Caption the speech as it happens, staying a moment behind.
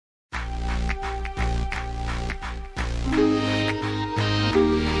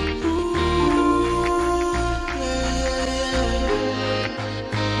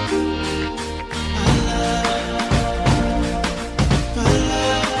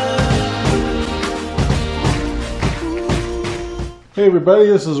Hey everybody,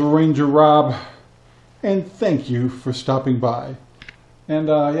 this is Ranger Rob, and thank you for stopping by. And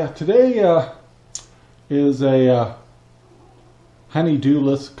yeah, today is a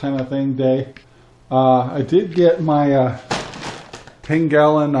honey-do-less kind of thing day. I did get my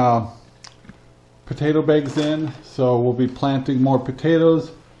 10-gallon potato bags in, so we'll be planting more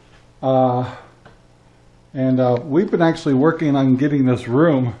potatoes. And we've been actually working on getting this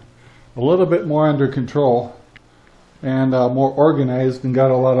room a little bit more under control and more organized, and got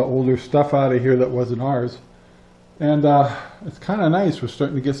a lot of older stuff out of here that wasn't ours. And it's kind of nice. We're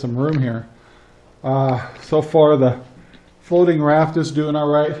starting to get some room here. So far the floating raft is doing all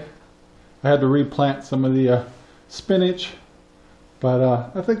right. I had to replant some of the spinach,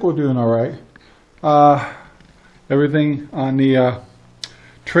 but I think we're doing all right. Everything on the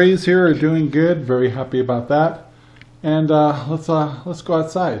trays here are doing good. Very happy about that. And let's go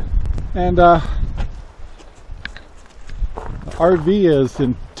outside. And RV is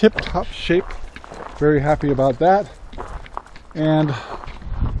in tip-top shape. Very happy about that. And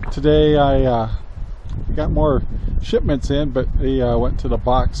today I got more shipments in, but they went to the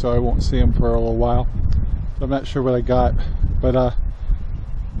box, so I won't see them for a little while. So I'm not sure what I got, but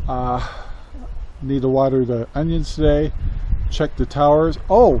need to water the onions today, check the towers.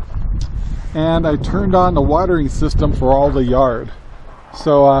 Oh, and I turned on the watering system for all the yard.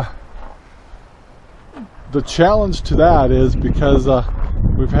 So the challenge to that is because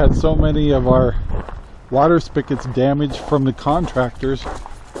we've had so many of our water spigots damaged from the contractors.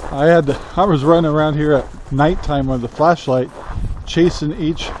 I was running around here at nighttime with the flashlight, chasing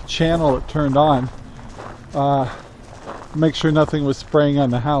each channel it turned on, make sure nothing was spraying on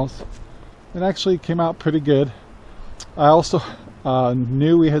the house. It actually came out pretty good. I also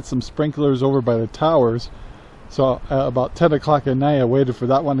knew we had some sprinklers over by the towers, so about 10 o'clock at night I waited for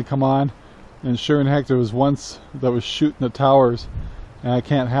that one to come on. And sure in heck, there was once that was shooting the towers, and I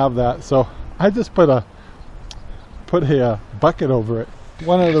can't have that. So I just put a bucket over it.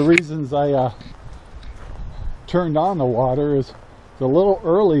 One of the reasons I turned on the water is it's a little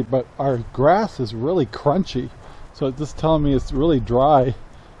early, but our grass is really crunchy. So it's just telling me it's really dry.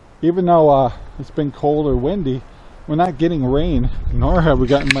 Even though it's been cold or windy, we're not getting rain, nor have we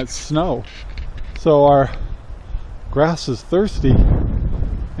gotten much snow. So our grass is thirsty.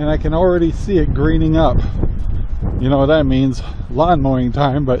 And I can already see it greening up. You know what that means, lawn mowing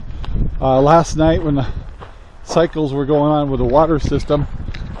time. But last night when the cycles were going on with the water system,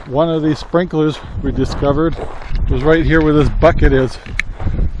 one of these sprinklers we discovered was right here where this bucket is.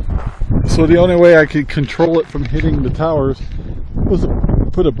 So the only way I could control it from hitting the towers was to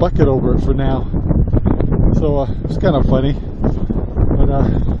put a bucket over it for now. So it's kind of funny. But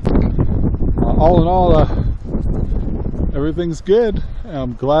all in all, everything's good.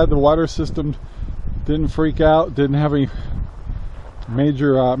 I'm glad the water system didn't freak out, didn't have any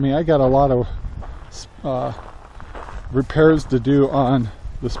major, I mean, I got a lot of repairs to do on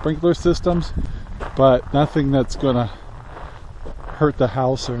the sprinkler systems, but nothing that's gonna hurt the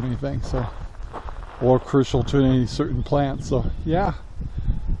house or anything, so, or crucial to any certain plants. So yeah,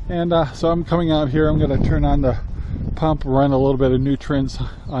 and so I'm coming out here. I'm gonna turn on the pump, run a little bit of nutrients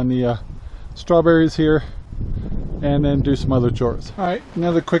on the strawberries here, and then do some other chores. All right,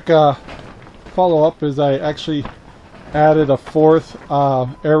 another quick follow-up is I actually added a fourth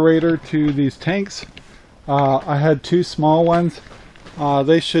aerator to these tanks. I had two small ones.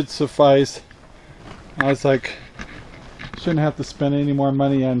 They should suffice. I was like, shouldn't have to spend any more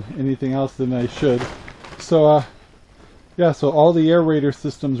money on anything else than I should. So yeah, so all the aerator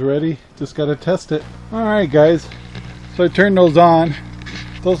system's ready. Just got to test it. All right, guys. So I turned those on.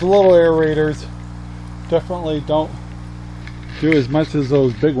 Those little aerators definitely don't do as much as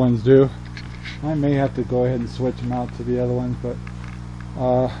those big ones do. I may have to go ahead and switch them out to the other ones, but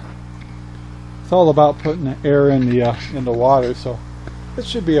it's all about putting the air in the water, so it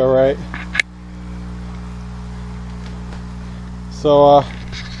should be all right. So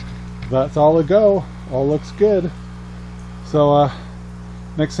that's all a go. All looks good. So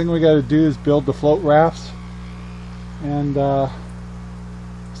next thing we got to do is build the float rafts, and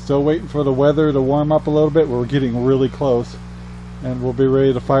still waiting for the weather to warm up a little bit. We're getting really close, and we'll be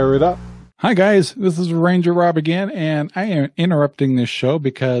ready to fire it up. Hi guys, this is Ranger Rob again, and I am interrupting this show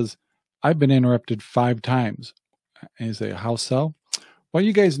because I've been interrupted 5 times. Is a house sell? Well,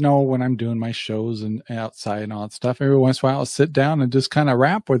 you guys know when I'm doing my shows and outside and all that stuff, every once in a while I'll sit down and just kind of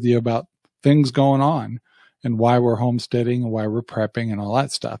rap with you about things going on and why we're homesteading and why we're prepping and all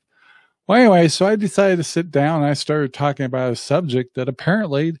that stuff. Well, anyway, so I decided to sit down and I started talking about a subject that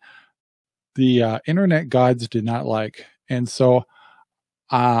apparently the internet gods did not like. And so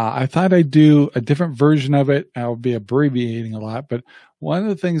I thought I'd do a different version of it. I'll be abbreviating a lot, but one of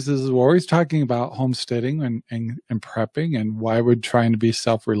the things is we're always talking about homesteading and prepping and why we're trying to be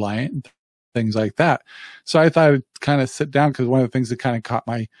self-reliant and things like that. So I thought I'd kind of sit down, because one of the things that kind of caught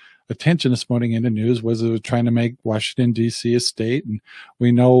my attention this morning in the news was it was trying to make Washington, D.C. a state, and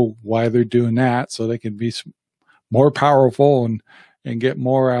we know why they're doing that, so they can be more powerful and get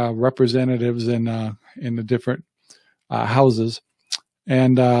more representatives in the different houses.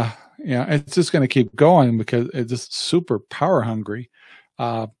 And, it's just going to keep going because it's just super power hungry.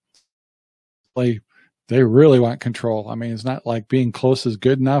 They really want control. I mean, it's not like being close is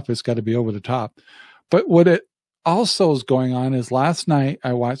good enough. It's got to be over the top. But what it also is going on is last night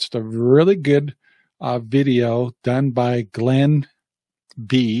I watched a really good video done by Glenn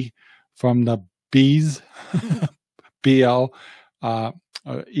B from the Bees, BL,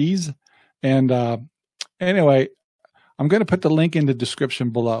 Ease. And anyway, I'm going to put the link in the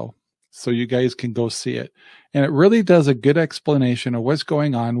description below so you guys can go see it. And it really does a good explanation of what's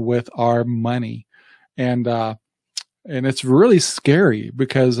going on with our money. And it's really scary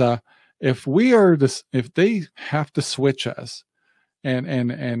because if they have to switch us,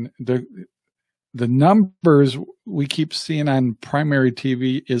 and the numbers we keep seeing on primary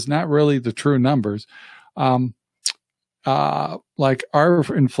TV is not really the true numbers. Like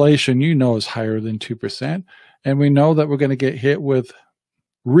our inflation, is higher than 2%. And we know that we're going to get hit with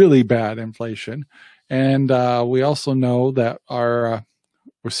really bad inflation. And we also know that we're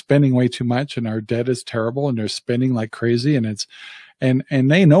spending way too much, and our debt is terrible, and they're spending like crazy, and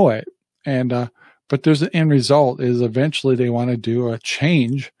and they know it. And but there's an end result is eventually they want to do a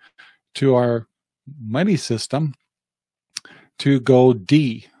change to our money system to go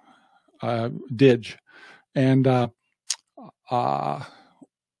dig. And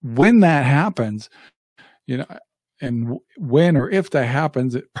when that happens, and when or if that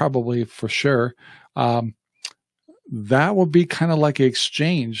happens, it probably for sure, that will be kind of like an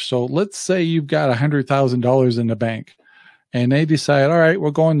exchange. So let's say you've got $100,000 in the bank, and they decide, all right,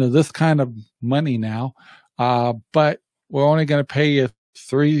 we're going to this kind of money now, but we're only going to pay you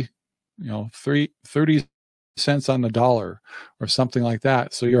 30 cents on the dollar or something like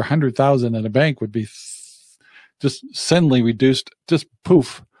that. So your 100,000 in the bank would be just suddenly reduced, just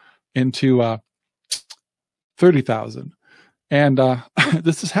poof, into 30,000. And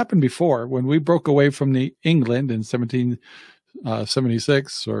this has happened before when we broke away from the England in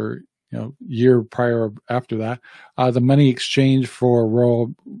 1776 or year prior after that. The money exchange for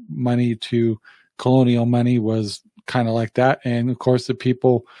royal money to colonial money was kind of like that, and of course the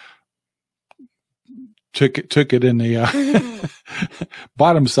people took it in the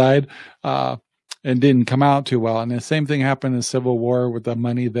bottom side. And didn't come out too well. And the same thing happened in the Civil War with the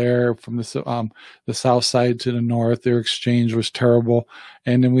money there from the south side to the north. Their exchange was terrible.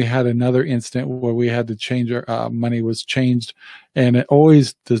 And then we had another incident where we had to change our money was changed, and it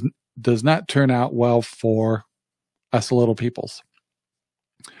always does not turn out well for us little peoples.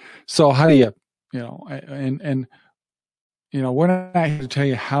 So how do you, we're not here to tell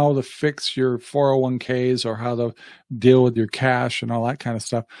you how to fix your 401ks or how to deal with your cash and all that kind of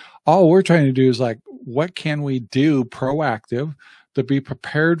stuff. All we're trying to do is what can we do proactive to be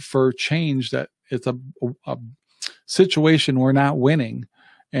prepared for change that it's a situation we're not winning.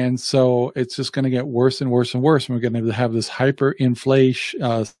 And so it's just going to get worse and worse and worse. And we're going to have this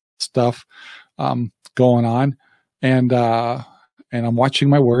hyperinflation stuff going on. And I'm watching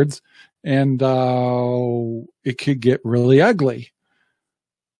my words. And it could get really ugly.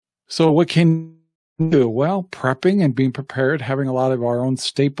 So what can you do? Well, prepping and being prepared, having a lot of our own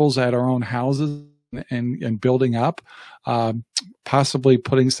staples at our own houses and building up, possibly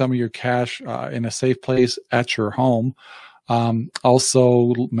putting some of your cash in a safe place at your home.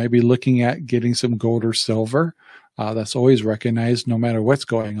 Also, maybe looking at getting some gold or silver. That's always recognized no matter what's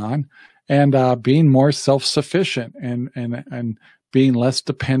going on. And being more self-sufficient and being less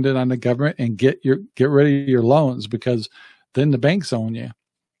dependent on the government, and get rid of your loans, because then the banks own you.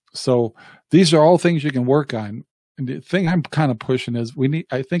 So these are all things you can work on. And the thing I'm kind of pushing is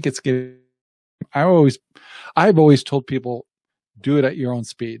I've always told people, do it at your own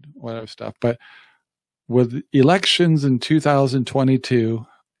speed, whatever stuff. But with elections in 2022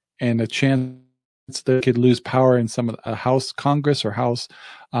 and a chance they could lose power in some of the Congress or House,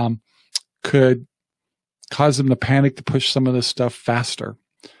 could cause them to panic to push some of this stuff faster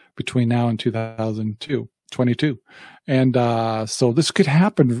between now and 2022. And so this could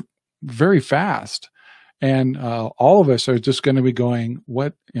happen very fast. And all of us are just going to be going,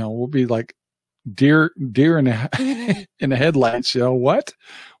 we'll be like deer in the, in the headlights. What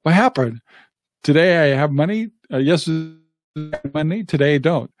happened? Today I have money. Yesterday money, today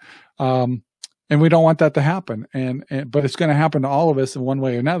don't. And we don't want that to happen. But it's going to happen to all of us in one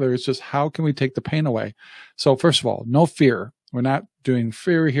way or another. It's just, how can we take the pain away? So first of all, no fear. We're not doing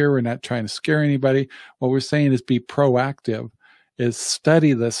fear here. We're not trying to scare anybody. What we're saying is be proactive, is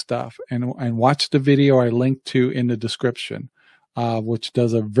study this stuff and watch the video I linked to in the description, which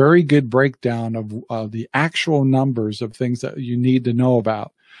does a very good breakdown of the actual numbers of things that you need to know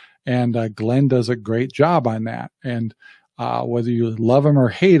about. And Glenn does a great job on that. And whether you love him or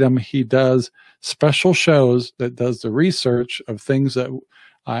hate him, he does special shows that does the research of things that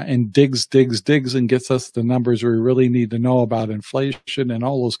and digs and gets us the numbers we really need to know about inflation and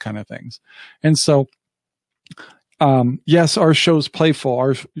all those kind of things. And so, yes, our show's playful.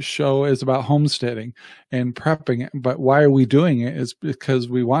 Our show is about homesteading and prepping. But why are we doing it? It's because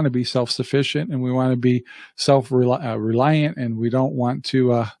we want to be self-sufficient and we want to be self-reliant, and we don't want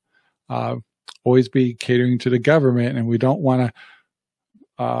to always be catering to the government, and we don't want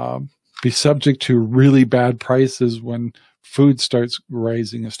to be subject to really bad prices when food starts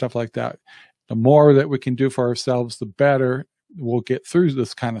rising and stuff like that. The more that we can do for ourselves, the better we'll get through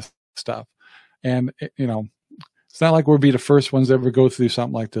this kind of stuff. And, you know, it's not like we'll be the first ones to ever go through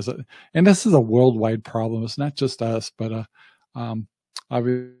something like this. And this is a worldwide problem. It's not just us, but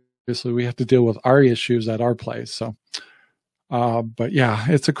obviously we have to deal with our issues at our place. So, but yeah,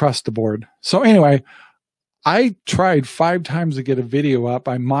 it's across the board. So anyway, I tried 5 times to get a video up.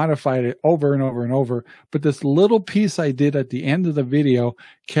 I modified it over and over and over, but this little piece I did at the end of the video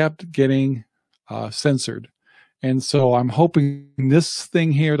kept getting censored. And so I'm hoping this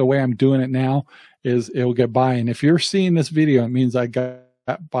thing here, the way I'm doing it now, is it'll get by. And if you're seeing this video, it means I got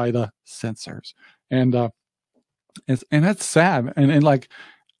by the censors. And that's sad. And like,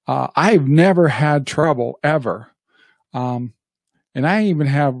 I've never had trouble ever. And I even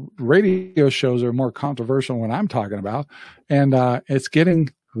have radio shows that are more controversial than what I'm talking about. And it's getting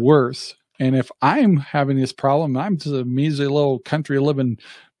worse. And if I'm having this problem, I'm just a measly little country living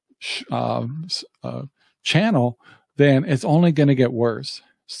channel, then it's only going to get worse.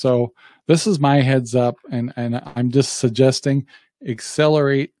 So this is my heads up. And I'm just suggesting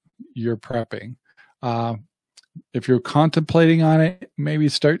accelerate your prepping. If you're contemplating on it, maybe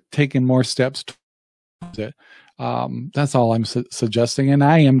start taking more steps towards it. That's all I'm suggesting, and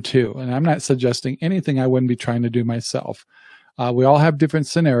I am too. And I'm not suggesting anything I wouldn't be trying to do myself. We all have different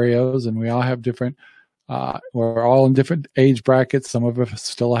scenarios, and we all have different, we're all in different age brackets. Some of us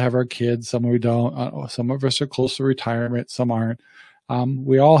still have our kids, some we don't. Some of us are close to retirement, some aren't.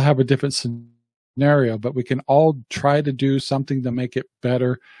 We all have a different scenario, but we can all try to do something to make it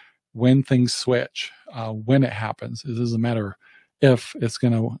better when things switch, when it happens. It doesn't matter if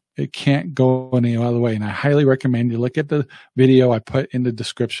it can't go any other way. And I highly recommend you look at the video I put in the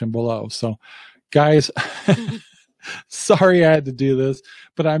description below. So guys, sorry I had to do this,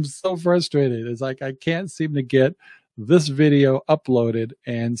 but I'm so frustrated. It's like, I can't seem to get this video uploaded.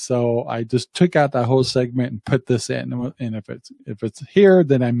 And so I just took out that whole segment and put this in. And if it's here,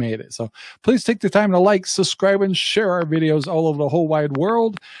 then I made it. So please take the time to like, subscribe, and share our videos all over the whole wide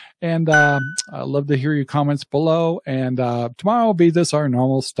world. And I'd love to hear your comments below. And tomorrow will be this, our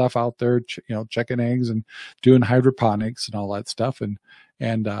normal stuff out there, checking eggs and doing hydroponics and all that stuff,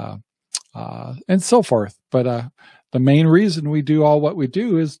 and so forth. But the main reason we do all what we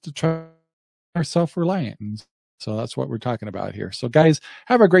do is to try our self-reliant. So that's what we're talking about here. So guys,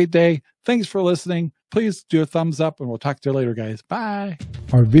 have a great day. Thanks for listening. Please do a thumbs up, and we'll talk to you later, guys. Bye.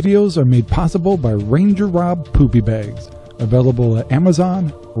 Our videos are made possible by RangerRob Poopy Bags, available at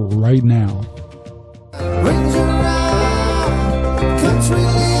Amazon right now. RangerRob, country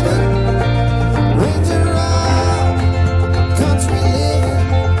living, RangerRob.